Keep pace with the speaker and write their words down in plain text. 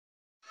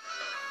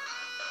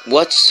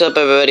What's up,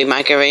 everybody?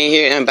 Mike right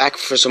here, and I'm back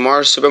for some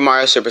more Super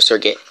Mario Super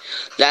Circuit.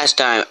 Last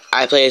time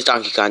I played as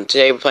Donkey Kong.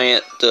 Today we're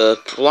playing the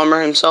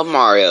plumber himself,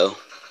 Mario.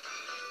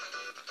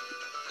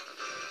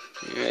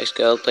 Let's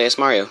go play as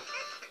Mario.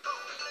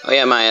 Oh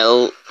yeah,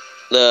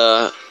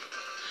 the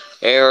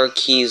arrow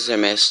keys are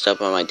messed up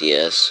on my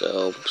DS,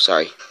 so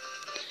sorry.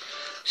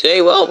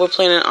 Today, we're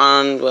playing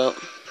on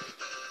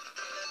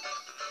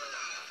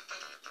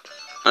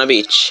a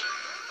beach.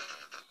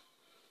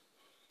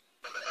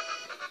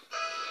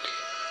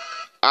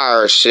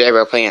 Today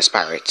we're playing as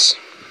pirates.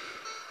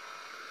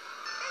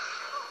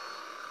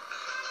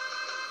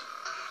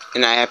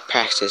 And I have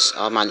practiced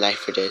all my life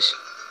for this.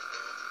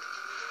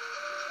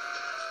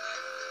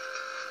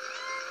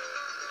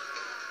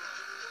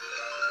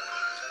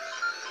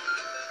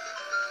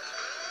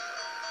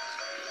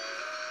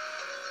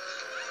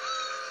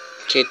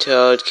 Okay,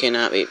 Toad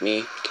cannot beat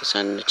me because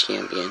I'm the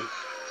champion.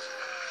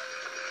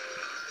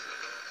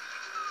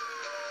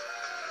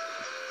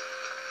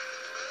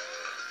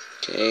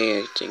 Okay,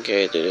 I think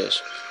I do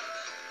this.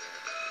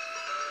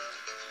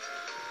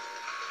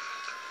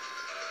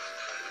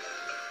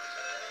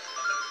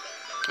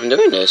 I'm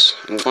doing this.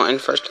 I'm going in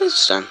first place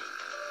this time.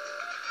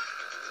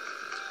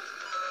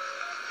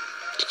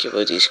 To get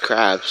with these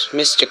crabs.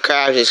 Mr.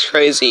 Krabs is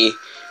crazy.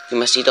 We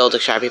must eat all the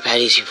Krabby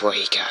Patties before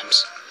he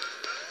comes.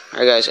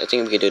 Alright guys, I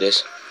think we can do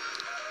this.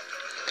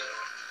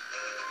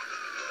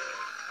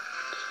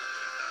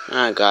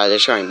 Oh god, they're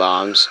throwing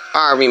bombs.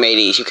 Army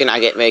mateys, you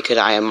cannot get me because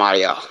I am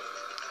Mario.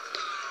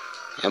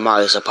 And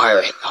Mario's a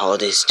pirate all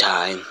this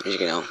time, as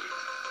you know.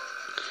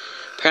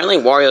 Apparently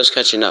Wario's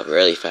catching up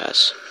really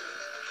fast.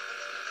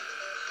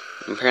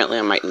 Apparently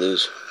I might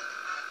lose.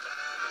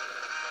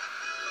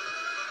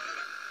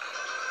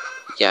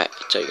 Yeah,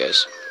 I'll tell you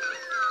guys.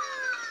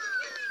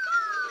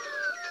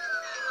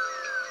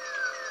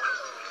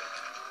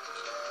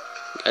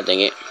 God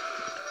dang it.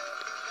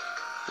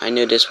 I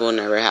knew this will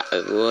never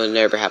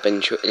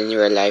happen in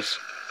real life.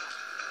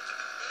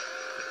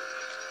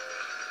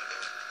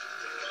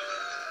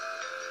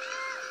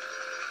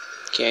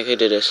 Okay, I could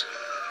do this.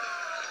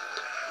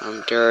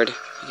 I'm third.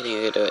 I think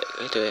I could do it. I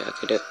could do it.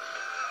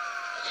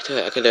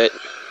 I could do it.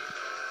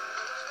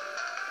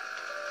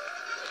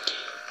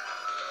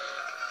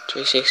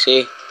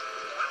 360.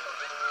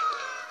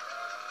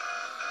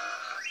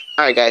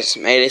 Alright guys,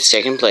 made it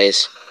second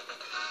place.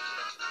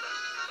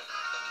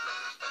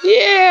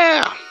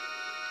 Yeah!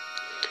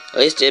 At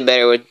least I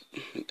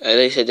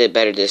did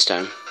better this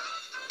time.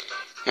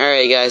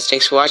 Alright guys,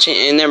 thanks for watching,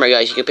 and remember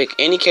guys, you can pick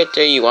any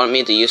character you want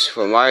me to use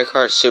for Mario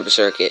Kart Super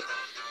Circuit.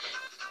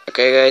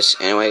 Okay guys,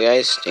 anyway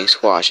guys, thanks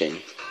for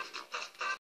watching.